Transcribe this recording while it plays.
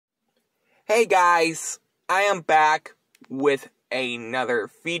Hey guys, I am back with another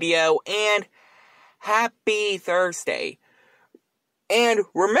video and happy Thursday. And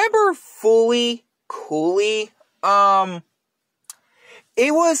remember Fooly, Cooly?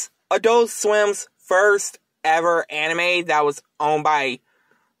 It was Adult Swim's first ever anime that was owned by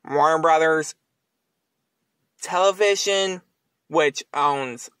Warner Brothers Television, which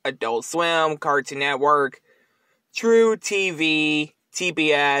owns Adult Swim, Cartoon Network, True TV,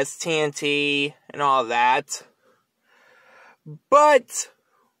 TBS, TNT, and all that. But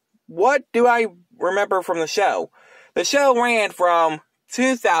what do I remember from the show? The show ran from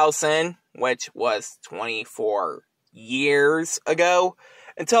 2000, which was 24 years ago,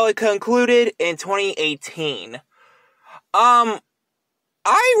 until it concluded in 2018. I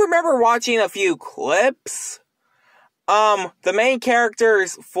remember watching a few clips. The main character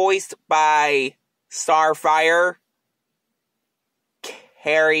is voiced by Starfire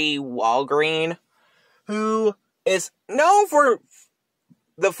Harry Walgreen, who is known for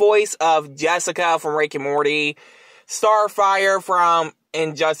the voice of Jessica from Rick and Morty, Starfire from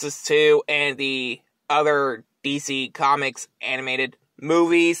Injustice 2, and the other DC Comics animated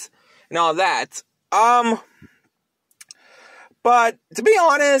movies, and all that. But, to be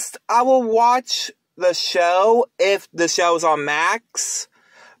honest, I will watch the show if the show's on Max,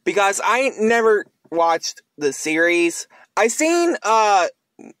 because I never watched the series. I seen a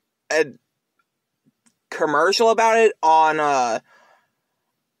commercial about it on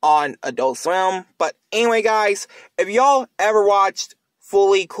Adult Swim. But anyway, guys, if y'all ever watched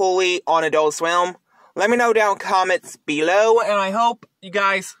Fooly Cooly on Adult Swim, let me know down in comments below. And I hope you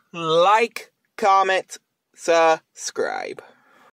guys like, comment, subscribe.